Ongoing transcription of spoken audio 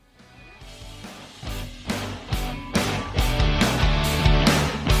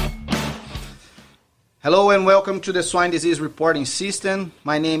Hello and welcome to the Swine Disease Reporting System.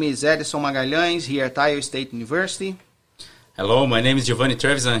 My name is Edson Magalhães here at Iowa State University. Hello, my name is Giovanni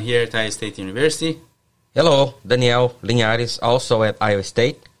Trevis. I'm here at Iowa State University. Hello, Daniel Lineages, also at Iowa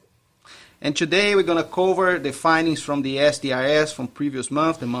State. And today we're going to cover the findings from the SDRS from previous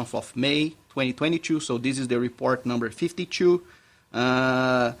month, the month of May 2022. So this is the report number 52.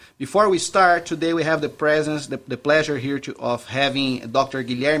 Before we start, today we have the pleasure here of having Dr.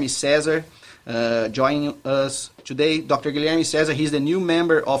 Guilherme Cezar joining us today. Dr. Guilherme Cezar, he's the new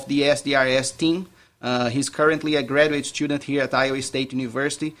member of the SDRS team. He's currently a graduate student here at Iowa State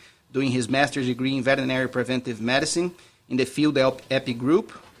University doing his master's degree in veterinary preventive medicine in the field EPI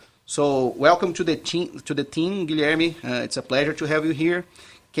group. So welcome to the team, Guilherme. It's a pleasure to have you here.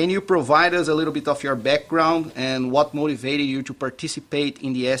 Can you provide us a little bit of your background and what motivated you to participate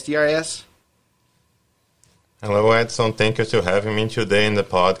in the SDRS? Hello, Edson. Thank you for having me today in the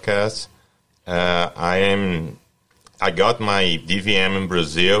podcast. I got my DVM in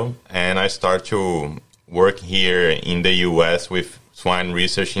Brazil, and I start to work here in the U.S. with swine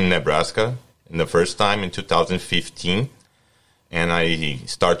research in Nebraska in the first time in 2015. And I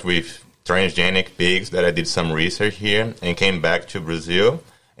start with transgenic pigs that I did some research here and came back to Brazil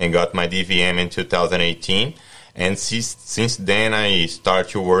and got my DVM in 2018. And since then, I start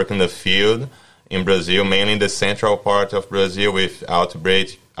to work in the field in Brazil, mainly in the central part of Brazil with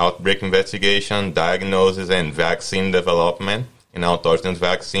outbreak investigation, diagnosis, and vaccine development in an autogenous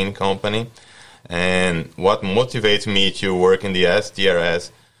vaccine company. And what motivates me to work in the SDRS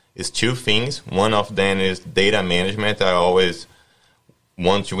is two things. One of them is data management. I always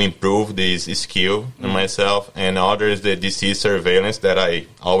want to improve this skill in myself. And other is the disease surveillance that I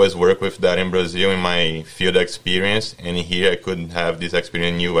always work with that in Brazil in my field experience. And here I could have this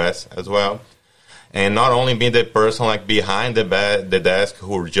experience in the U.S. as well. And not only being the person like behind the desk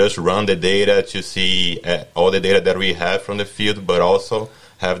who just run the data to see all the data that we have from the field, but also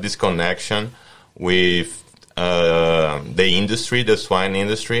have this connection with the industry, the swine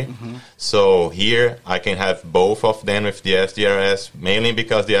industry. Mm-hmm. So here I can have both of them with the SDRS, mainly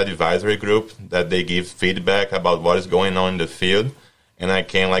because the advisory group that they give feedback about what is going on in the field, and I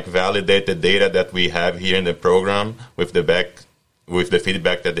can like validate the data that we have here in the program with the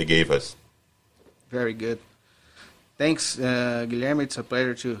feedback that they gave us. Very good. Thanks, Guilherme. It's a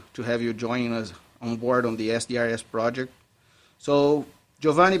pleasure to have you joining us on board on the SDRS project. So,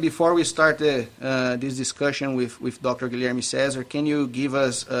 Giovanni, before we start this discussion with Dr. Guilherme Cezar, can you give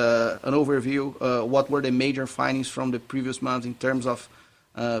us an overview? What were the major findings from the previous month in terms of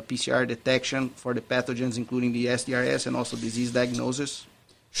PCR detection for the pathogens, including the SDRS and also disease diagnosis?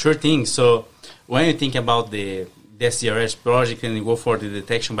 Sure thing. So, when you think about the SDRS project and you go for the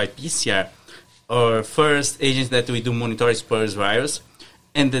detection by PCR, our first agents that we do monitor is PRRSV,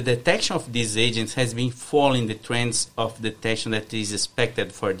 and the detection of these agents has been following the trends of detection that is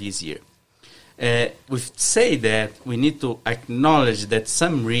expected for this year. We say that we need to acknowledge that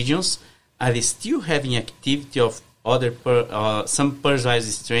some regions are still having activity of other some PRRSV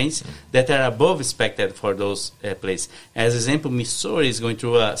strains that are above expected for those places. As example, Missouri is going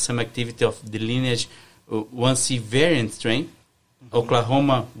through some activity of the lineage 1C variant strain,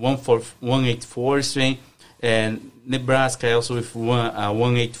 Oklahoma 184 strain, and Nebraska also with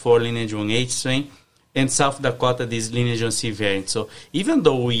 184 lineage 1H strain, and South Dakota this lineage 1C variant. So even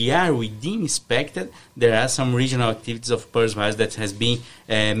though we are within expected, there are some regional activities of PRRSV that has been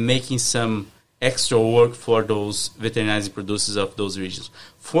making some extra work for those veterinary producers of those regions.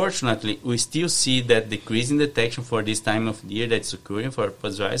 Fortunately, we still see that decrease in detection for this time of the year that's occurring for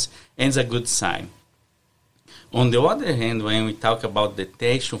PRRSV, and it's a good sign. On the other hand, when we talk about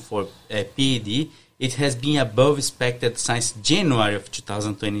detection for PED, it has been above expected since January of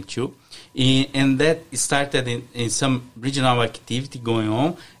 2022, and that started in some regional activity going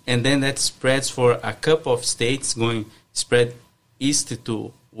on, and then that spreads for a couple of states spread east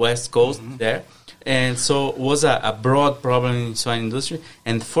to west coast there. And so it was a broad problem in the swine industry.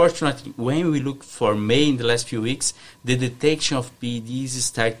 And fortunately, when we look for May in the last few weeks, the detection of PEDs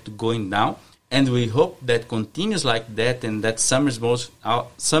started going down. And we hope that continues like that, and that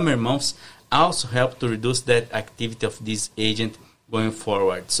summer months also help to reduce that activity of this agent going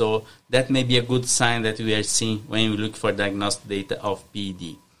forward. So that may be a good sign that we are seeing when we look for diagnostic data of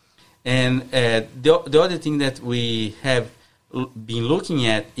PED. And the other thing that we have been looking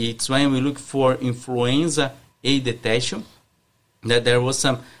at is when we look for influenza A detection, that there was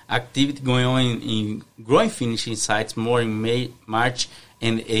some activity going on in growing finishing sites more in May, March,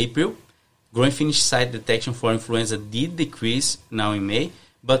 and April. Growing finish site detection for influenza did decrease now in May,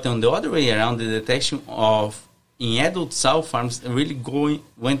 but on the other way around, the detection in adult sow farms really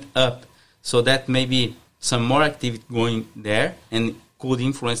went up. So that maybe some more activity going there and could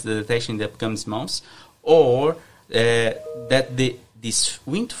influence the detection in the upcoming months, or that these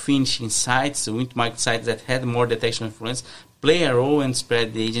wind finishing sites, the wind market sites that had more detection influence, play a role and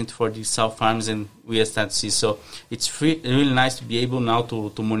spread the agent for the South farms, and we are starting to see. So it's really nice to be able now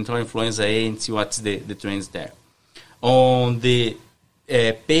to monitor influenza A and see what's the trends there. On the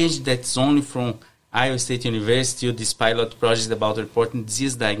page that's only from Iowa State University, this pilot project about reporting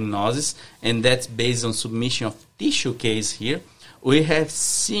disease diagnosis, and that's based on submission of tissue case here. We have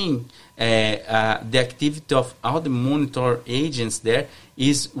seen the activity of all the monitor agents there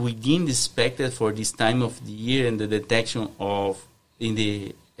is within the expected for this time of the year, and the detection of in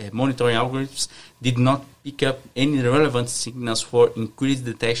the monitoring algorithms did not pick up any relevant signals for increased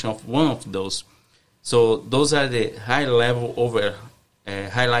detection of one of those. So those are the high level over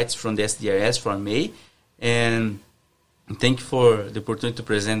highlights from the SDRS for May, and thank you for the opportunity to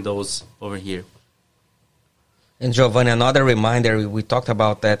present those over here. And Giovanni, another reminder, we talked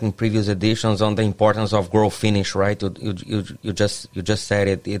about that in previous editions on the importance of grow finish, right? You just said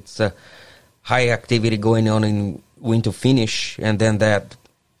it. It's a high activity going on in win to finish, and then that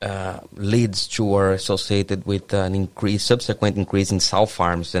leads to or associated with an subsequent increase in sow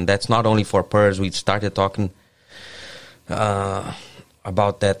farms. And that's not only for PRRS. We started talking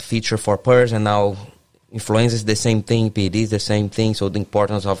about that feature for PRRS, and now influenza is the same thing, PEDV is the same thing. So the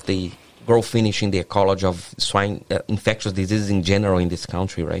importance of the grow finish in the ecology of swine infectious diseases in general in this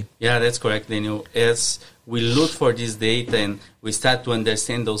country, right? Yeah, that's correct, Daniel. As we look for this data and we start to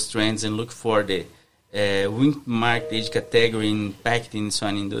understand those trends and look for the wind marked age category impact in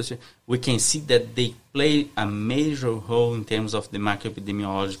swine industry, we can see that they play a major role in terms of the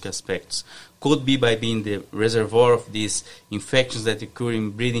macroepidemiological aspects. Could be by being the reservoir of these infections that occur in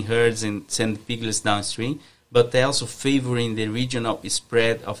breeding herds and send piglets downstream, but also favoring the regional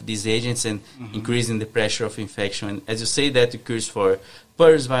spread of these agents and increasing the pressure of infection. And as you say, that occurs for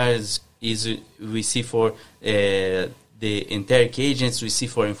PRRS virus, we see for the enteric agents, we see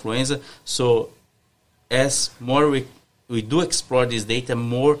for influenza. So as more we do explore this data,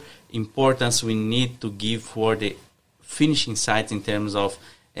 more importance we need to give for the finishing sites in terms of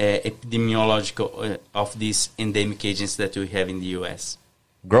epidemiological of these endemic agents that we have in the U.S.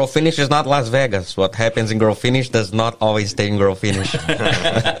 Grow finish is not Las Vegas. What happens in grow finish does not always stay in grow finish.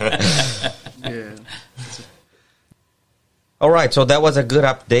 Yeah. All right, so that was a good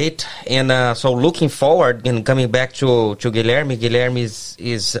update. And so looking forward and coming back to Guilherme, Guilherme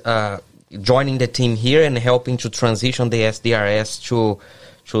is joining the team here and helping to transition the SDRS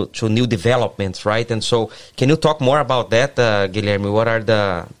to new developments, right? And so can you talk more about that, Guilherme?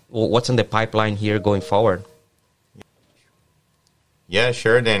 What's in the pipeline here going forward? Yeah,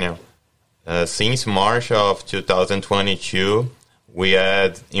 sure, Daniel. Since March of 2022, we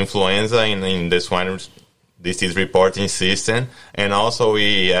had influenza in the Swine Disease Reporting System, and also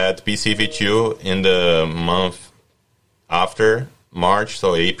we had PCV2 in the month after March,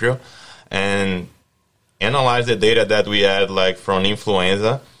 so April, and analyze the data that we had like from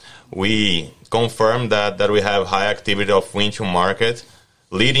influenza. We confirmed that we have high activity of win-to market,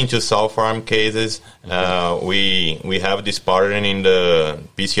 leading to sow farm cases. We have this pattern in the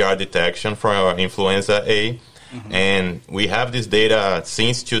PCR detection for our influenza A, and we have this data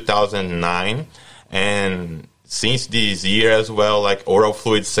since 2009, and since this year as well, like oral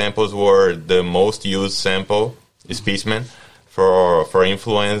fluid samples were the most used sample specimen for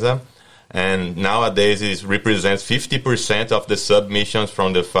influenza, and nowadays it represents 50% of the submissions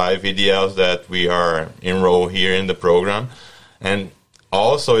from the 5 VDLs that we are enrolled here in the program. And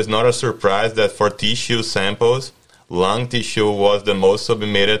also, it's not a surprise that for tissue samples, lung tissue was the most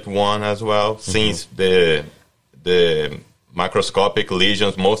submitted one as well, since the microscopic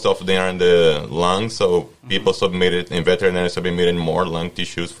lesions, most of them are in the lungs, so people submitted, and veterinary submitted more lung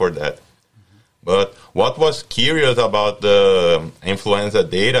tissues for that. But what was curious about the influenza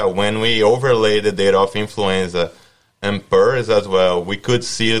data, when we overlaid the data of influenza and PRRS as well, we could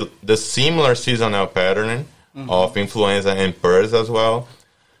see the similar seasonal pattern of influenza and PRRS as well.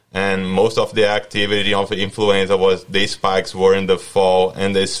 And most of the activity of influenza the spikes were in the fall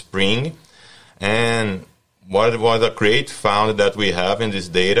and the spring. And what was a great found that we have in this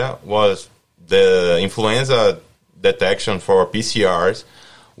data was the influenza detection for PCRs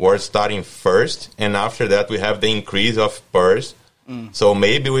were starting first, and after that we have the increase of PRRS. So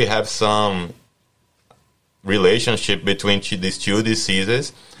maybe we have some relationship between these two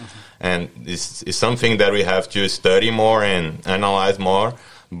diseases. And this is something that we have to study more and analyze more,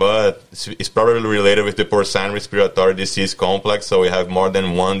 but it's probably related with the porcine respiratory disease complex, so we have more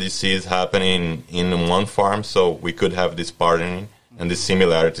than one disease happening in one farm, so we could have this partnering and the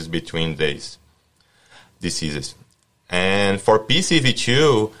similarities between these diseases. And for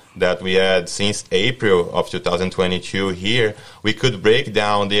PCV2 that we had since April of 2022 here, we could break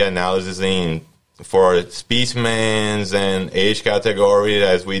down the analysis for specimens and age category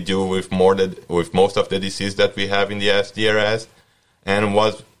as we do with most of the disease that we have in the SDRS, and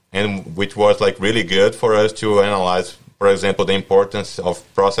which was like really good for us to analyze, for example, the importance of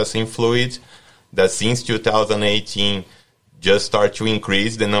processing fluids that since 2018 just start to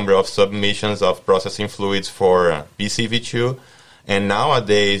increase the number of submissions of processing fluids for PCV2. And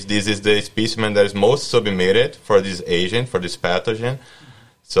nowadays, this is the specimen that is most submitted for this agent, for this pathogen.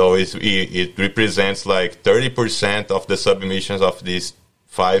 So it represents like 30% of the submissions of these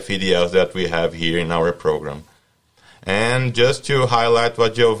 5 VDLs that we have here in our program. And just to highlight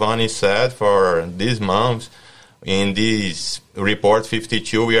what Giovanni said, for this month, in this report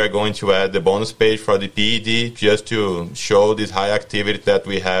 52, we are going to add the bonus page for the PED just to show this high activity that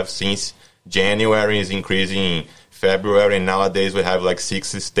we have since January is increasing February. And nowadays we have like 6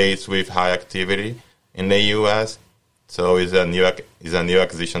 states with high activity in the U.S. So it's a new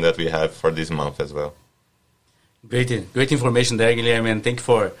acquisition that we have for this month as well. Great information there, Guilherme, and thank you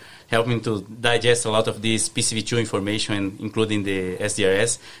for helping to digest a lot of this PCV2 information, including the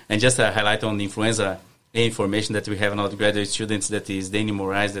SDRS. And just a highlight on the influenza information that we have on our graduate students, that is Danny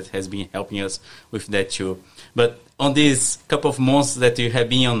Moraes, that has been helping us with that too. But on these couple of months that you have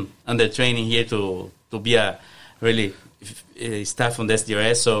been under training here to be a really staff on the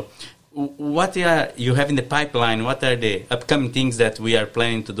SDRS, so what you have in the pipeline? What are the upcoming things that we are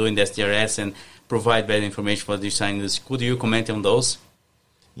planning to do in the SDRS and provide better information for the scientists? Could you comment on those?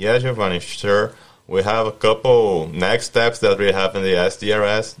 Yeah, Giovanni, sure. We have a couple next steps that we have in the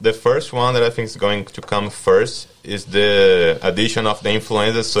SDRS. The first one that I think is going to come first is the addition of the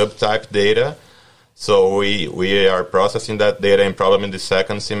influenza subtype data. So we are processing that data in probably in the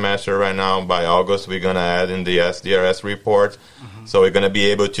second semester right now. By August, we're going to add in the SDRS report. Mm-hmm. So we're going to be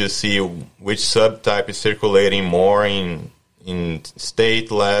able to see which subtype is circulating more in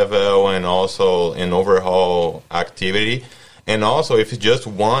state level and also in overall activity. And also, if it's just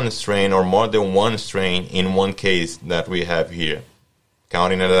one strain or more than one strain in one case that we have here,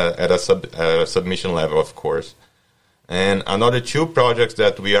 counting at a submission level, of course. And another 2 projects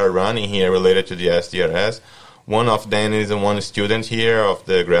that we are running here related to the SDRS, one of them is one student here of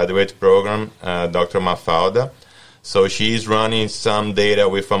the graduate program, Dr. Mafalda. So she's running some data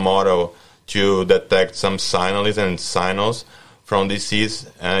with a model to detect some signals and signals from disease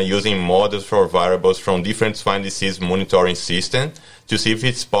using models for variables from different swine disease monitoring systems to see if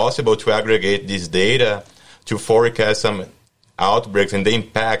it's possible to aggregate this data to forecast some outbreaks and the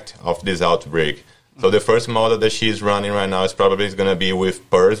impact of this outbreak. So the first model that she's running right now is probably going to be with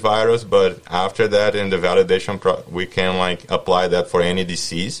PRRS virus, but after that in the validation, we can apply that for any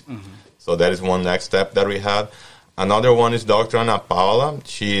disease. Mm-hmm. So that is one next step that we have. Another one is Dr. Ana Paula.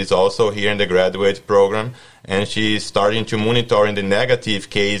 She is also here in the graduate program, and she's starting to monitor in the negative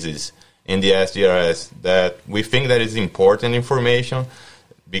cases in the SDRS that we think that is important information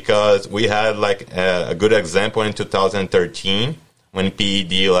because we had a good example in 2013 when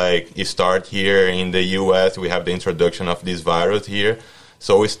PED start here in the US. We have the introduction of this virus here.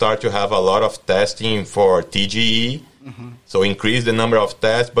 So we start to have a lot of testing for TGE. Mm-hmm. So increase the number of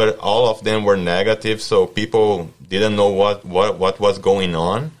tests, but all of them were negative. So people didn't know what was going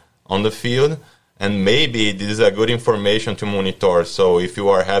on the field. And maybe this is a good information to monitor. So if you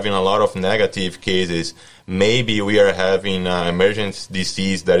are having a lot of negative cases, maybe we are having emergent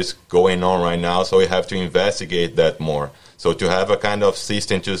disease that is going on right now. So we have to investigate that more. So to have a kind of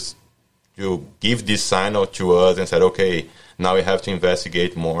system to give this signal to us and said, okay, now we have to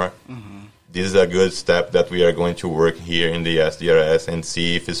investigate more. Mm-hmm. This is a good step that we are going to work here in the SDRS and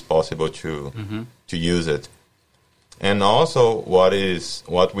see if it's possible to use it. And also,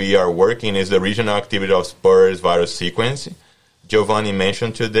 what we are working is the regional activity of PRRS virus sequence. Giovanni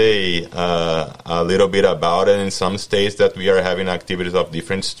mentioned today a little bit about it in some states that we are having activities of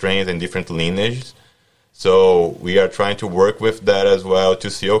different strains and different lineages. So we are trying to work with that as well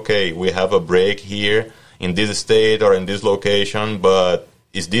to see, okay, we have a break here in this state or in this location, but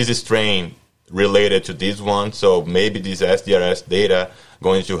is this strain related to this one? So maybe this SDRS data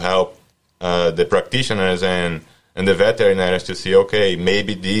going to help the practitioners and the veterinarians to see, okay,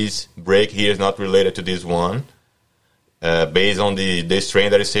 maybe this break here is not related to this one based on the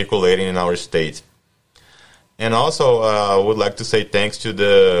strain that is circulating in our state. And also, I would like to say thanks to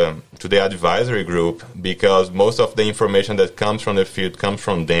the advisory group because most of the information that comes from the field comes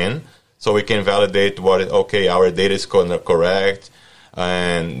from them. So we can validate our data is correct.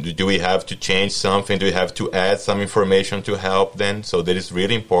 And do we have to change something? Do we have to add some information to help them? So that is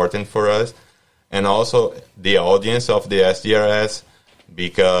really important for us. And also the audience of the SDRS,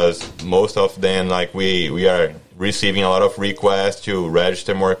 because most of them, like we are receiving a lot of requests to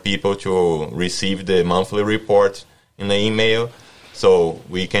register more people to receive the monthly report in the email. So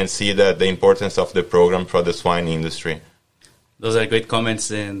we can see that the importance of the program for the swine industry. Those are great comments,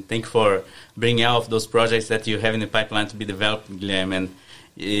 and thank you for bringing out those projects that you have in the pipeline to be developed, Guilherme.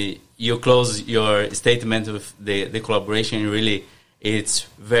 And you close your statement with the collaboration. Really, it's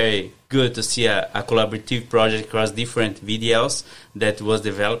very good to see a collaborative project across different VDLs that was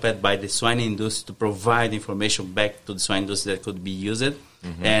developed by the swine industry to provide information back to the swine industry that could be used.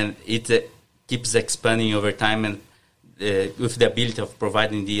 Mm-hmm. And it keeps expanding over time, and with the ability of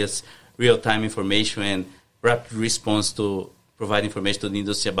providing this real-time information and rapid response to provide information to the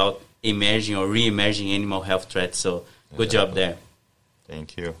industry about emerging or re-emerging animal health threats. So good job there.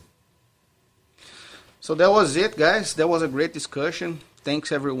 Thank you. So that was it, guys. That was a great discussion.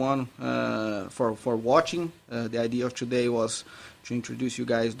 Thanks, everyone, for watching. The idea of today was to introduce you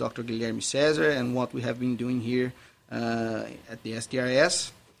guys Dr. Guilherme Cezar and what we have been doing here at the SDRS.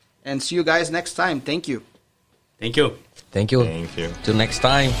 And see you guys next time. Thank you. Thank you. Thank you. Thank you. Till next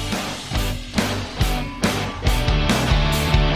time.